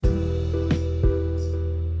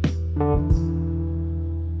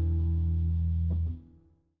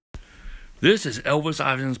This is Elvis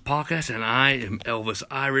Iverson's podcast, and I am Elvis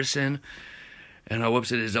Iverson. And our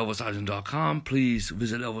website is elvisiverson.com. Please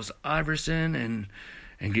visit Elvis Iverson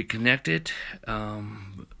and get connected. Enjoy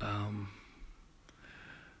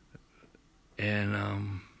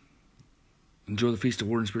the Feast of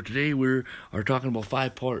Word and Spirit. Today we are talking about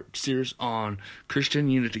 5-part series on Christian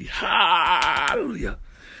unity. Hallelujah.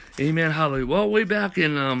 Amen. Hallelujah. Well, way back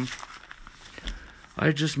in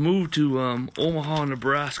I just moved to Omaha,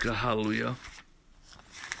 Nebraska. Hallelujah.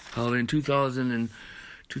 Hallelujah. In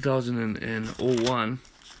 2001.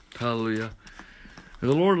 Hallelujah. And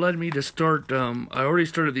the Lord led me to start. I already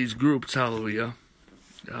started these groups. Hallelujah.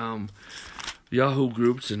 Yahoo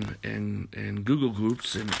groups and Google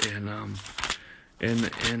groups and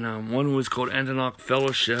one was called Antioch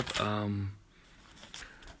Fellowship.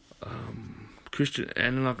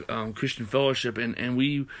 Christian Fellowship, and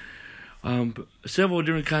we. Several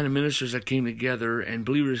different kind of ministers that came together, and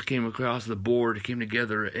believers came across the board, came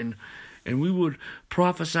together, and we would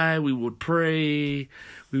prophesy, we would pray,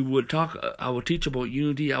 we would talk. I will teach about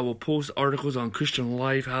unity. I will post articles on Christian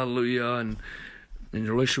life, hallelujah, and in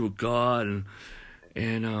relationship with God,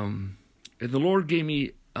 and the Lord gave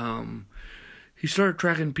me. He started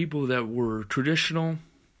tracking people that were traditional,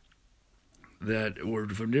 that were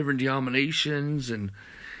from different denominations, and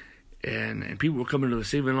people were coming to the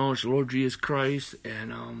saving knowledge of the Lord Jesus Christ,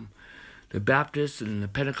 and the Baptists and the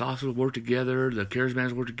Pentecostals worked together, the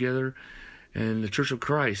Charismatics worked together, and the Church of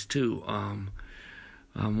Christ too.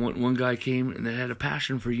 One guy came and they had a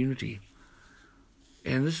passion for unity,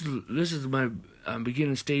 and this is my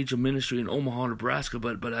beginning stage of ministry in Omaha, Nebraska.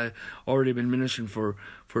 But I already been ministering for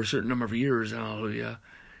a certain number of years, hallelujah,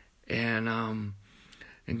 and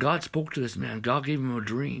God spoke to this man. God gave him a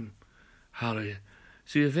dream, hallelujah.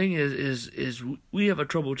 See, the thing is we have a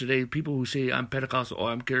trouble today. People who say, I'm Pentecostal, or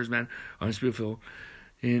I'm Charismatic, or I'm Spirit-filled.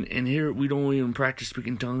 And here we don't even practice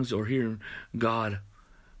speaking tongues or hearing God.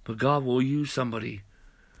 But God will use somebody,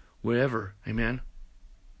 wherever, amen,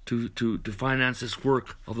 to finance this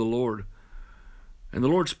work of the Lord. And the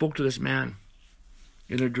Lord spoke to this man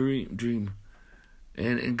in a dream.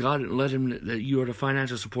 And God led him that you are to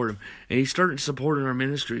financially support him. And he started supporting our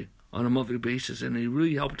ministry on a monthly basis. And he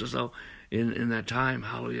really helped us out in that time,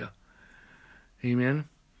 hallelujah, amen.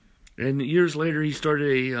 And years later, he started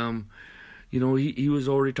a, he was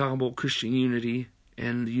already talking about Christian unity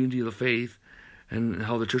and the unity of the faith, and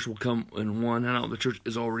how the church will come in one, and how the church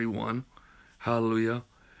is already one, hallelujah.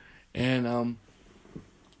 And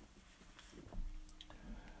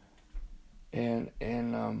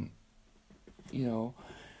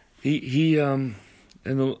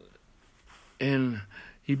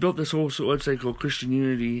he built this whole website called Christian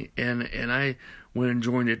Unity, and I went and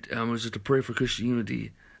joined it. It was just to pray for Christian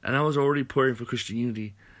unity, and I was already praying for Christian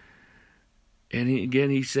unity. And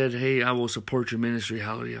he said, "Hey, I will support your ministry,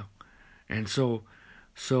 hallelujah." And so,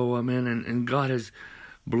 man, and God has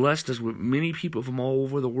blessed us with many people from all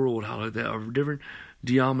over the world, hallelujah, that are different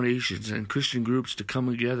denominations and Christian groups to come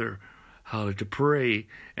together, hallelujah, to pray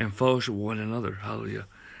and fellowship with one another, hallelujah.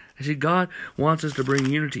 And see, God wants us to bring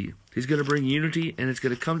unity. He's going to bring unity, and it's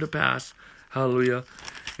going to come to pass. Hallelujah.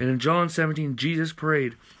 And in John 17, Jesus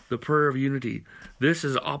prayed the prayer of unity. This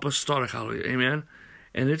is apostolic. Hallelujah. Amen.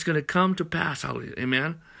 And it's going to come to pass. Hallelujah.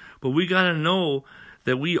 Amen. But we got to know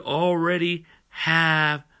that we already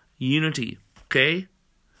have unity. Okay?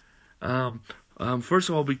 First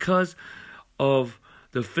of all, because of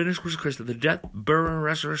the finished work of Christ, the death, burial, and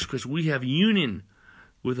resurrection of Christ, we have union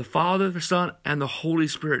with the Father, the Son, and the Holy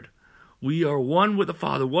Spirit. We are one with the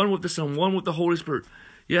Father, one with the Son, one with the Holy Spirit.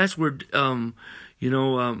 Yes, we're, not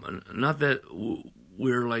that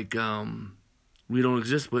we're like, we don't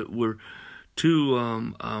exist, but we're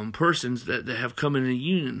two persons that have come in a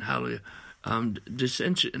union. Hallelujah.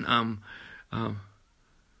 Dissension.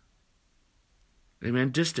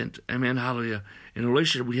 Amen. Distant. Amen. Hallelujah. In a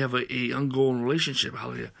relationship, we have a ongoing relationship.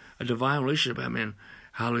 Hallelujah. A divine relationship. Amen.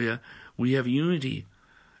 Hallelujah. We have unity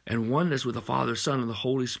and oneness with the Father, Son, and the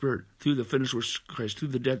Holy Spirit through the finished work of Christ, through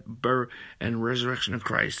the death, burial, and resurrection of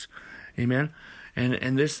Christ. Amen.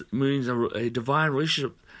 And this means a divine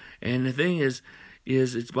relationship. And the thing is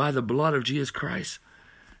it's by the blood of Jesus Christ.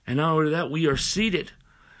 And not only that, we are seated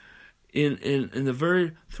in the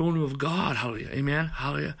very throne room of God. Hallelujah. Amen.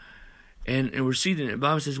 Hallelujah. And we're seated, the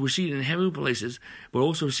Bible says we're seated in heavenly places, but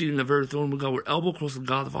also seated in the very throne of God. We're elbow close to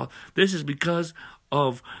God the Father. This is because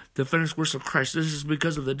of the finished work of Christ. This is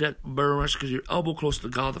because of the death, burial, and resurrection, because you're elbow close to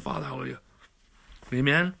God the Father. Hallelujah.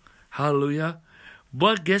 Amen. Hallelujah.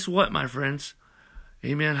 But guess what, my friends?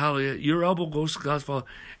 Amen. Hallelujah. Your elbow goes to God's Father.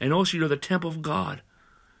 And also you're the temple of God.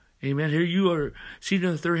 Amen. Here you are seated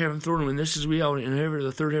in the third heaven throne room, and this is reality, and ever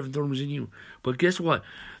the third heaven throne room is in you. But guess what?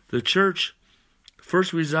 The church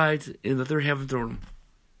first resides in the third heaven throne room.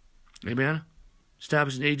 Amen.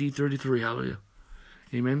 Established in AD 33. Hallelujah.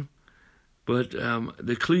 Amen. But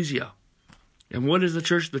the ecclesia. And what is the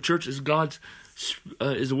church? The church is God's,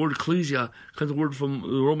 is the word ecclesia, comes the word from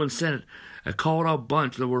the Roman Senate, a called out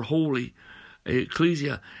bunch, the word holy,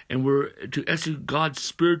 ecclesia, and we're to execute God's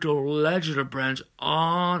spiritual legislative branch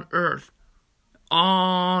on earth.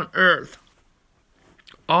 On earth.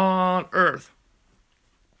 On earth.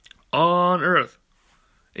 On earth.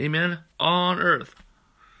 Amen. On earth.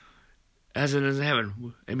 As it is in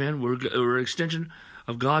heaven. Amen. We're an extension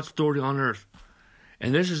of God's authority on earth.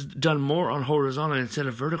 And this is done more on horizontal instead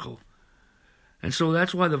of vertical. And so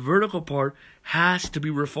that's why the vertical part has to be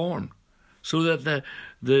reformed, so that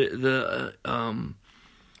the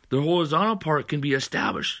horizontal part can be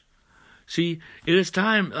established. See, it is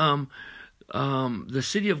time the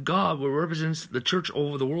city of God, what represents the church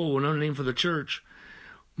over the world, another name for the church,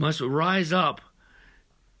 must rise up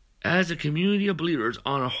as a community of believers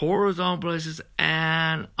on a horizontal basis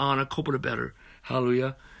and on a corporate better.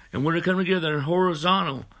 Hallelujah. And we're to come together in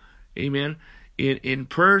horizontal, amen, in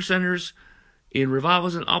prayer centers, in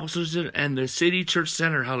revivals and apostles, and the city church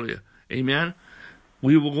center, hallelujah, amen.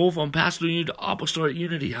 We will go from pastoral unity to apostolic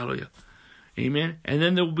unity, hallelujah, amen. And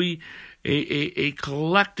then there will be a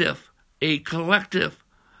collective, and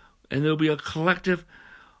there will be a collective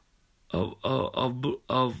of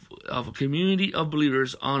a community of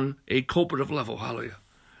believers on a cooperative level, hallelujah.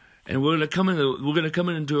 And we're going to come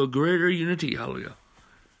into a greater unity, hallelujah.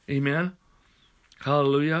 Amen.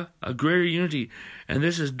 Hallelujah. A greater unity. And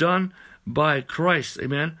this is done by Christ.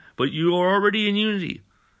 Amen. But you are already in unity.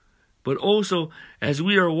 But also, as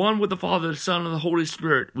we are one with the Father, the Son, and the Holy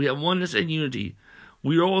Spirit, we have oneness and unity.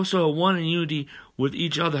 We are also one in unity with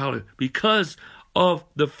each other. Hallelujah. Because of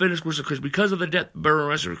the finished work of Christ. Because of the death, burial, and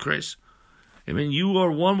resurrection of Christ. Amen. You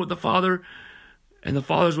are one with the Father, and the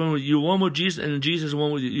Father is one with you. You're one with Jesus, and Jesus is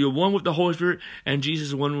one with you. You're one with the Holy Spirit, and Jesus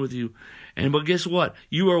is one with you. But guess what?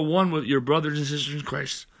 You are one with your brothers and sisters in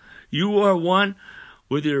Christ. You are one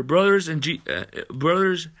with your brothers and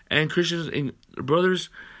Christians, and brothers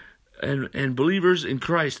and believers in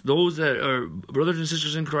Christ. Those that are brothers and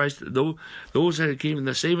sisters in Christ. Those that came in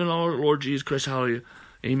the saving Lord Jesus Christ. Hallelujah.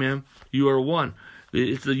 Amen. You are one.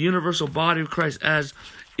 It's the universal body of Christ, as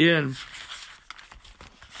in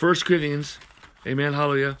 1 Corinthians. Amen.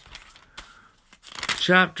 Hallelujah.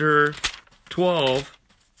 Chapter 12.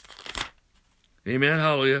 Amen.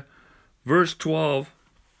 Hallelujah. Verse 12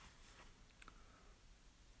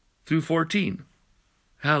 through 14.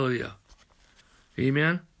 Hallelujah.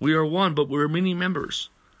 Amen. We are one, but we're many members.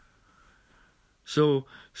 So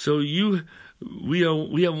we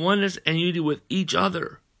have oneness and unity with each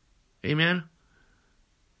other. Amen.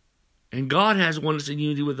 And God has oneness and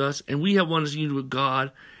unity with us, and we have oneness and unity with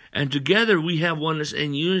God, and together we have oneness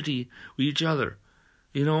and unity with each other.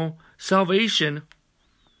 You know, salvation,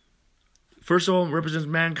 first of all, represents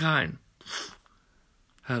mankind.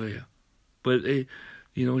 Hallelujah. But he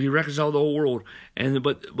reconciled the whole world, and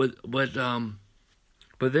but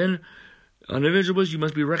then on an individual basis, you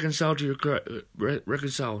must be reconciled to your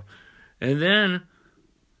reconciled, and then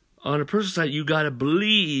on a personal side, you got to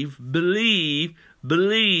believe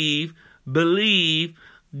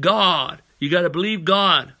God. You got to believe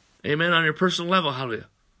God. Amen. On your personal level. Hallelujah.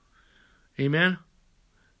 Amen.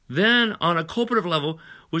 Then on a corporative level,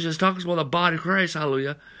 which is talks about the body of Christ,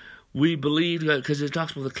 hallelujah, we believe because it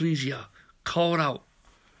talks about the ecclesia, called out.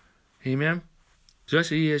 Amen.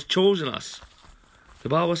 Just as He has chosen us. The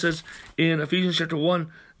Bible says in Ephesians chapter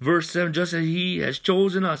 1, verse 7, just as He has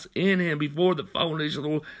chosen us in Him before the foundation of the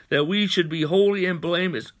world, that we should be holy and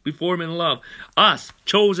blameless before Him in love. Us,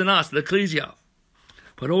 chosen us, the ecclesia.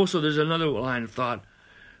 But also there's another line of thought,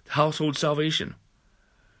 household salvation.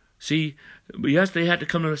 See, yes, they had to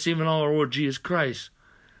come to the saving of our Lord Jesus Christ.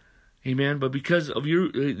 Amen. But because of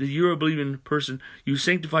you're a believing person, you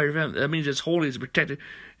sanctify your family. That means it's holy, it's protected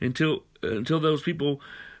until those people.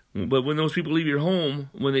 But when those people leave your home,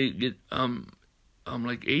 when they get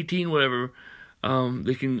like 18, whatever, they're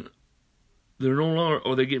no longer,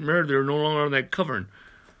 or they get married, they're no longer on that covering.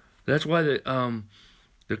 That's why the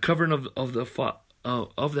covering of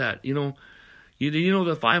that. You know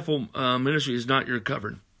the fivefold ministry is not your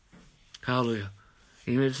covering. Hallelujah.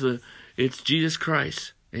 Amen. It's Jesus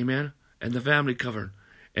Christ. Amen. And the family covering.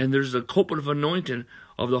 And there's the corporate anointing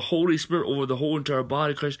of the Holy Spirit over the whole entire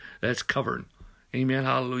body of Christ that's covering. Amen.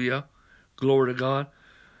 Hallelujah. Glory to God.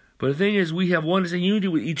 But the thing is, we have oneness and unity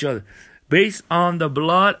with each other. based on the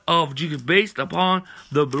blood of Jesus, based upon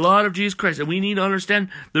the blood of Jesus Christ. And we need to understand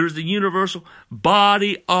there's the universal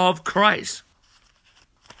body of Christ.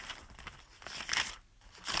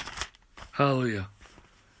 Hallelujah.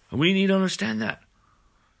 And we need to understand that.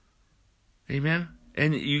 Amen.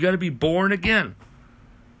 And you got to be born again.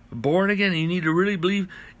 Born again. And you need to really believe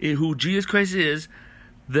in who Jesus Christ is,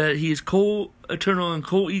 that he is co-eternal and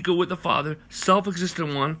co-equal with the Father,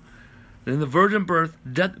 self-existent one, in the virgin birth,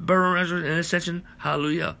 death, burial, resurrection, and ascension.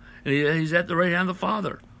 Hallelujah. And he's at the right hand of the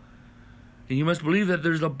Father. And you must believe that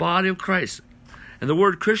there's the body of Christ. And the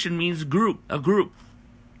word Christian means group, a group.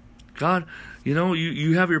 God,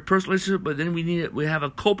 you have your personal relationship, but then we have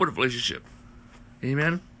a corporate relationship.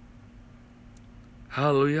 Amen.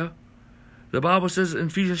 Hallelujah. The Bible says in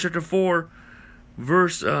Ephesians chapter 4,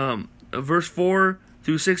 verse 4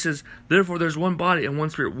 through 6 says, therefore there's one body and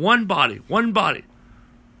one spirit. One body.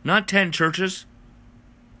 Not 10 churches.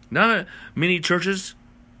 Not many churches.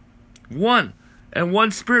 One. And one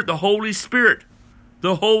Spirit, the Holy Spirit.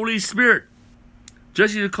 The Holy Spirit.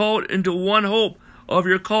 Just you called into one hope of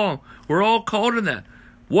your call. We're all called in that.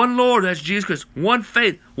 One Lord, that's Jesus Christ. One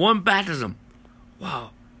faith, one baptism. Wow.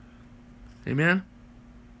 Amen.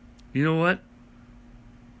 You know what?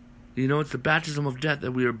 It's the baptism of death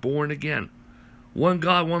that we are born again. One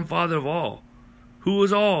God, one Father of all, who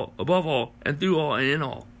is all, above all, and through all, and in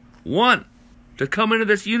all. One. To come into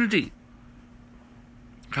this unity.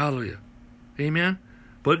 Hallelujah. Amen.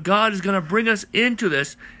 But God is going to bring us into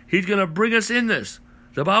this. He's going to bring us in this.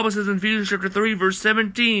 The Bible says in Ephesians chapter 3, verse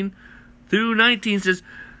 17 through 19 says,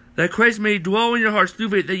 that Christ may dwell in your hearts through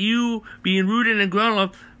faith, that you, being rooted and grounded in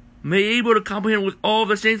love, may able to comprehend with all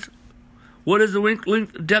the saints what is the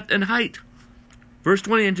length, depth, and height. Verse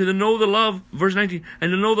 20, and to know the love, verse 19,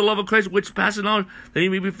 and to know the love of Christ which passes knowledge, that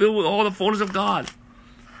you may be filled with all the fullness of God.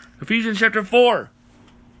 Ephesians chapter 4.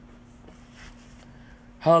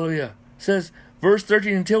 Hallelujah. Says, verse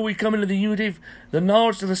 13, until we come into the unity of the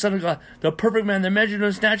knowledge of the Son of God, the perfect man, the measure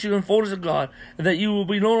and stature and fullness of God, and that you will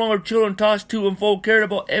be no longer children tossed to and fro, carried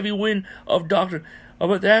about every wind of doctrine,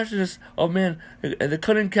 about the harshness of men, and the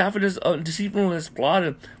cunning craftiness and deceitfulness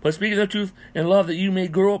plotted, but speaking the truth in love, that you may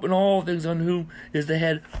grow up in all things, on whom is the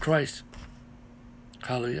head, Christ.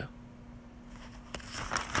 Hallelujah.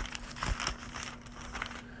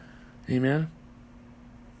 Amen.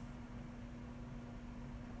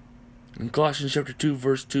 In Colossians chapter 2,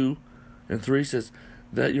 verse 2 and 3 says,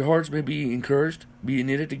 that your hearts may be encouraged, be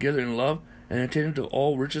knitted together in love, and attending to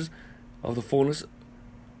all riches of the fullness,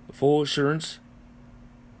 full assurance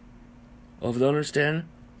of the understanding,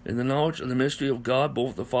 in the knowledge of the mystery of God,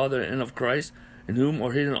 both the Father and of Christ, in whom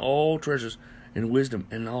are hidden all treasures in wisdom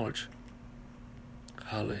and knowledge.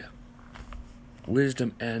 Hallelujah.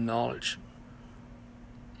 Wisdom and knowledge.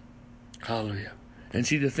 Hallelujah. And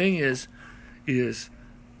see, the thing is,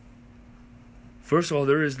 first of all,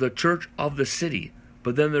 there is the church of the city,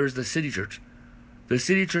 but then there's the city church. The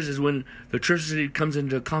city church is when the church city comes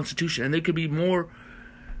into a constitution, and there could be more.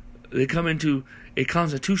 They come into a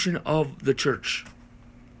constitution of the church.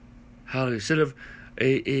 Hallelujah. Instead of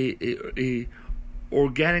a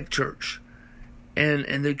organic church,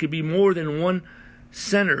 and there could be more than one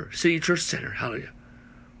center, city church center. Hallelujah.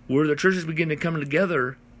 Where the churches begin to come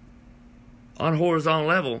together on horizontal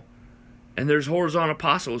level, and there's horizontal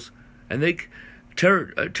apostles, and they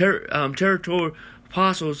territorial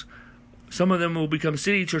apostles. Some of them will become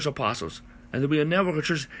city church apostles, and there'll be a network of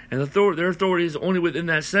churches, and their authority is only within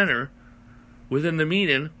that center, within the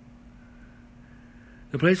meeting,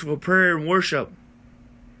 the place for prayer and worship,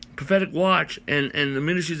 prophetic watch, and the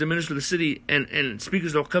ministries that minister to the city, and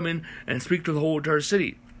speakers that will come in and speak to the whole entire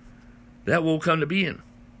city. That will come to being.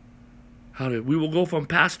 Hallelujah. We will go from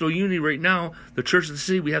pastoral unity right now, the church of the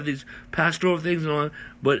city. We have these pastoral things on,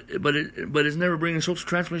 but it's never bringing social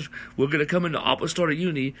transformation. We're going to come into apostolic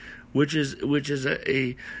unity, which is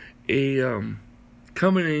a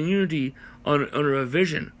coming in unity under a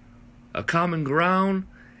vision, a common ground,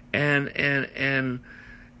 and an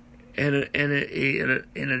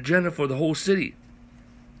agenda for the whole city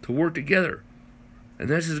to work together. And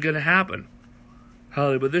this is going to happen.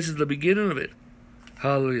 Hallelujah. But this is the beginning of it.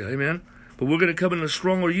 Hallelujah. Amen. But we're going to come in a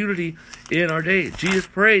stronger unity in our day. Jesus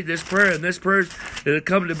prayed this prayer, and this prayer is going to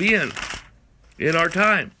come to be in our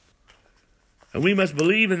time. And we must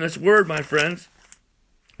believe in this word, my friends.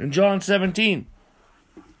 In John 17.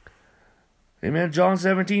 Amen. John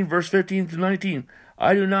 17, verse 15 to 19.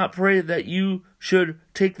 I do not pray that you should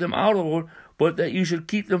take them out of the world, but that you should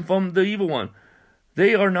keep them from the evil one.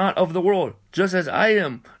 They are not of the world, just as I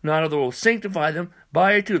am not of the world. Sanctify them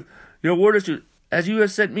by your truth. Your word is truth. As you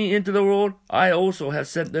have sent me into the world, I also have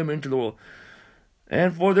sent them into the world.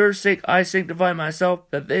 And for their sake I sanctify myself,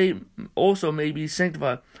 that they also may be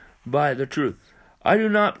sanctified by the truth. I do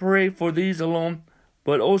not pray for these alone,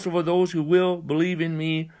 but also for those who will believe in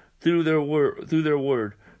me through their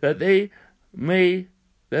word, that they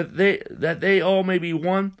all may be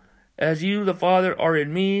one, as you the Father are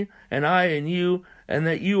in me, and I in you, and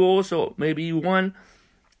that you also may be one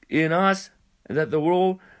in us, and that the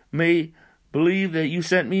world may believe that you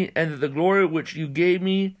sent me, and that the glory which you gave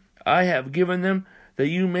me I have given them, that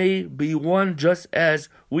you may be one just as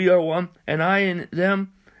we are one, and I in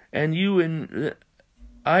them, and you in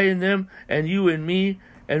I in them, and you in me,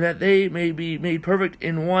 and that they may be made perfect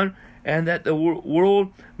in one, and that the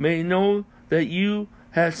world may know that you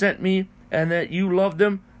have sent me, and that you love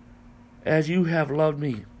them as you have loved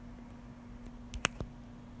me.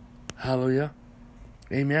 Hallelujah.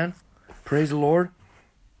 Amen. Praise the Lord.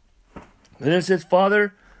 And it says,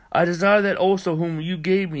 Father, I desire that also whom you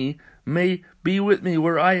gave me may be with me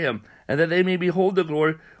where I am, and that they may behold the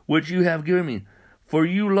glory which you have given me. For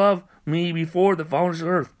you loved me before the foundations of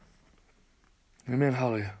the earth. Amen.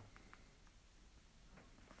 Hallelujah.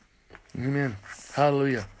 Amen.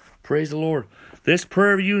 Hallelujah. Praise the Lord. This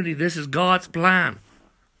prayer of unity, this is God's plan.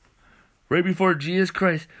 Right before Jesus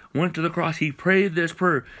Christ went to the cross, he prayed this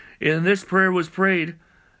prayer. And this prayer was prayed,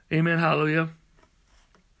 amen, hallelujah,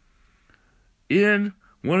 in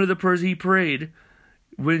one of the prayers he prayed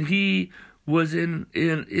when he was in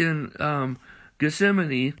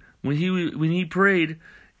Gethsemane, when he prayed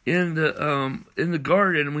in the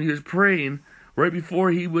garden, when he was praying right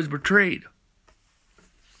before he was betrayed.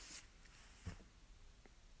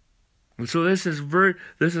 And so this is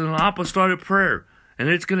an apostolic prayer, and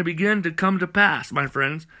it's going to begin to come to pass, my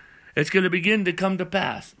friends. It's going to begin to come to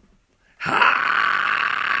pass.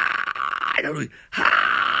 Hallelujah!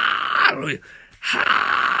 Hallelujah!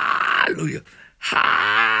 Hallelujah!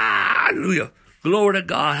 Hallelujah! Glory to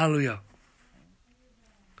God! Hallelujah!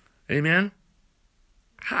 Amen.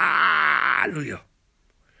 Hallelujah!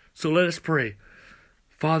 So let us pray.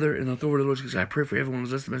 Father, in the authority of the Lord Jesus, I pray for everyone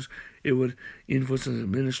who's listening. It would influence the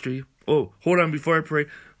ministry. Oh, hold on before I pray.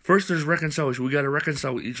 First, there's reconciliation. We got to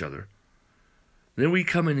reconcile with each other. Then we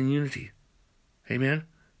come in unity. Amen.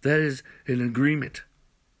 That is an agreement.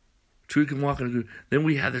 Two can walk in agreement. Then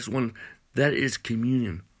we have this one. That is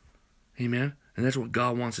communion. Amen. And that's what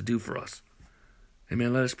God wants to do for us.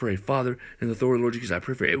 Amen. Let us pray. Father, in the authority of the Lord Jesus, I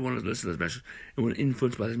pray for everyone who listens to this message, everyone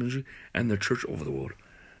influenced by this ministry, and the church over the world.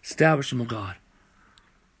 Establish them, O God,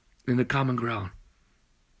 in the common ground,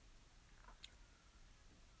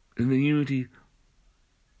 in the unity.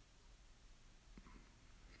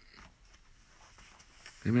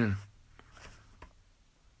 Amen.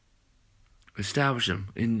 Establish them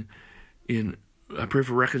in I pray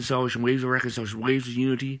for reconciliation, waves of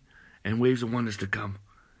unity, and waves of oneness to come.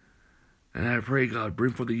 And I pray, God,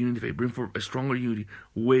 bring forth the unity of faith, bring forth a stronger unity,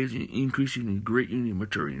 waves of increased unity, great unity,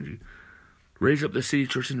 mature unity. Raise up the city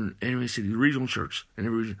church in every city, the regional church in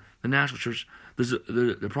every region, the national church,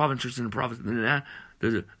 the province church in the province, the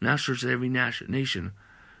national church in every nation,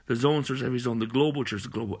 the zone church in every zone, the global church, the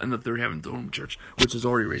global, and the third heaven throne church, which is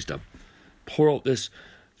already raised up. Pour out this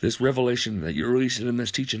revelation that you're releasing in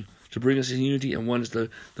this teaching to bring us in unity and oneness,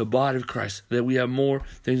 the body of Christ, that we have more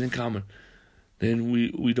things in common than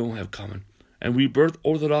we don't have common. And we birth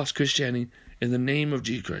Orthodox Christianity in the name of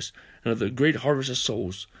Jesus Christ, and of the great harvest of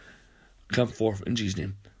souls come forth in Jesus'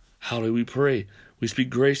 name. Hallelujah. We pray. We speak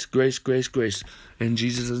grace, grace, grace, grace in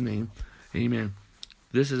Jesus' name. Amen.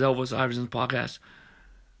 This is Elvis Iverson's podcast,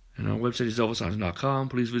 and our website is elvisiverson.com.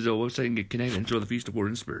 Please visit our website and get connected and enjoy the feast of Word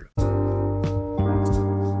and Spirit.